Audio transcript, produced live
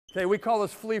Okay, we call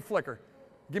this Flea Flicker.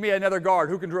 Give me another guard.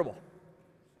 Who can dribble?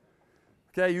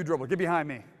 Okay, you dribble. Get behind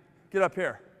me. Get up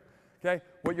here. Okay,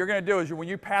 what you're going to do is when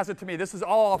you pass it to me, this is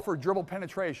all for dribble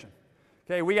penetration.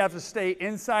 Okay, we have to stay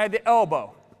inside the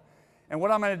elbow. And what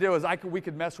I'm going to do is we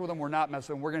could mess with them. We're not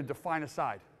messing with them. We're going to define a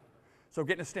side. So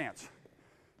get in a stance.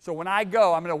 So when I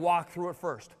go, I'm going to walk through it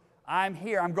first. I'm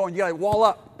here. I'm going. You got to wall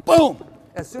up. Boom.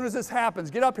 As soon as this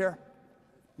happens, get up here.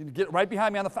 You get right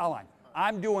behind me on the foul line.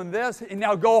 I'm doing this, and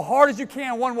now go hard as you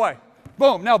can one way.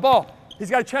 Boom. Now ball. He's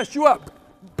got to chest you up.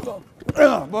 Boom.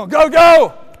 Boom. Go,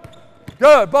 go.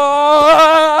 Good. Ball.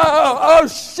 Oh,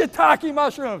 shiitake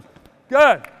mushrooms.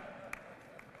 Good.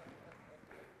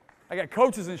 I got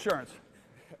coach's insurance.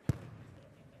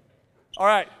 All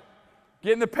right.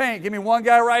 Get in the paint. Give me one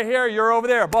guy right here. You're over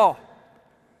there. Ball.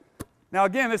 Now,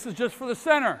 again, this is just for the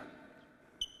center.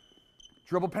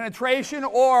 Dribble penetration,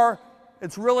 or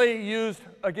it's really used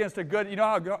against a good, you know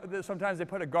how sometimes they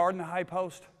put a guard in the high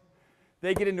post?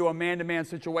 They get into a man-to-man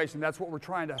situation. That's what we're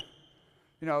trying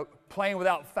to, playing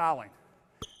without fouling.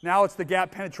 Now it's the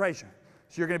gap penetration.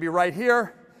 So you're going to be right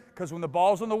here, because when the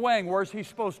ball's on the wing, where's he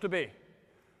supposed to be?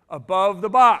 Above the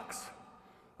box.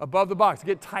 Above the box.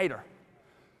 Get tighter.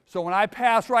 So when I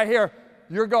pass right here,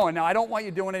 you're going. Now, I don't want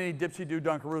you doing any dipsy-do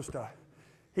dunkaroo stuff.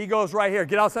 He goes right here.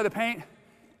 Get outside the paint.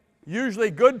 Usually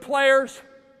good players,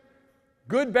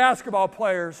 good basketball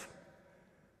players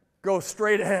go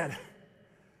straight ahead.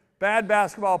 Bad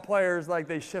basketball players, like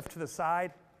they shift to the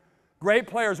side. Great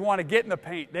players want to get in the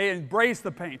paint. They embrace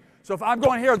the paint. So if I'm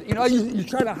going here, you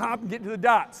try to hop and get to the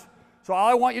dots. So all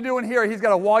I want you doing here, he's got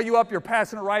to wall you up. You're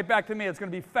passing it right back to me. It's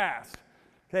going to be fast.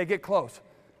 Okay, get close.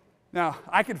 Now,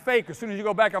 I can fake. As soon as you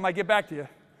go back, I might get back to you.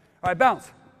 All right,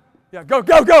 bounce. Yeah, go,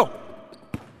 go, go.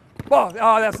 Ball.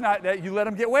 Oh, that's not that. You let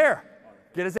him get where?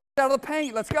 Get his ass out of the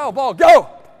paint. Let's go. Ball.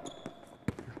 Go.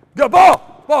 Go.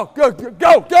 Ball. Ball. Go.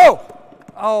 Go. Go.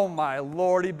 Oh, my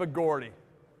lordy bagordy.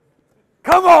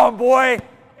 Come on, boy.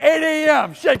 8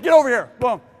 a.m. Shit, get over here.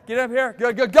 Boom. Get up here.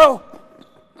 Good, good, go.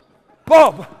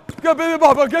 Ball. Go, baby,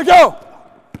 ball. Go, go.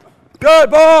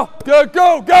 Good, ball. Good,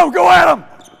 go, go. Go at him.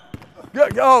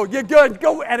 Good. Oh, you're good.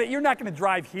 Go at it. You're not going to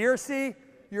drive here, see?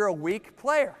 You're a weak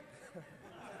player.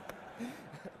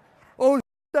 Oh,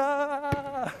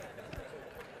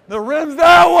 the rim's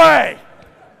that way.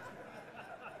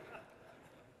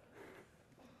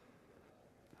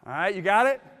 All right, you got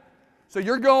it? So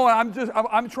you're going,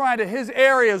 I'm trying to, his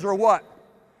areas are what?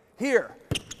 Here.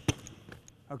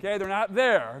 Okay, they're not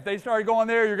there. If they start going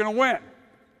there, you're going to win.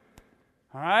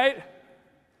 All right?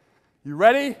 You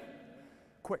ready?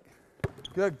 Quick.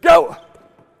 Good, go.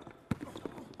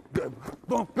 Good.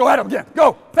 Boom, go at him again.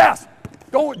 Go, fast.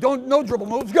 Don't, no dribble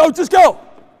moves. Go, just go.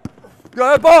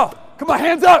 Good ball. Come on,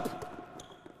 hands up.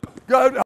 Good.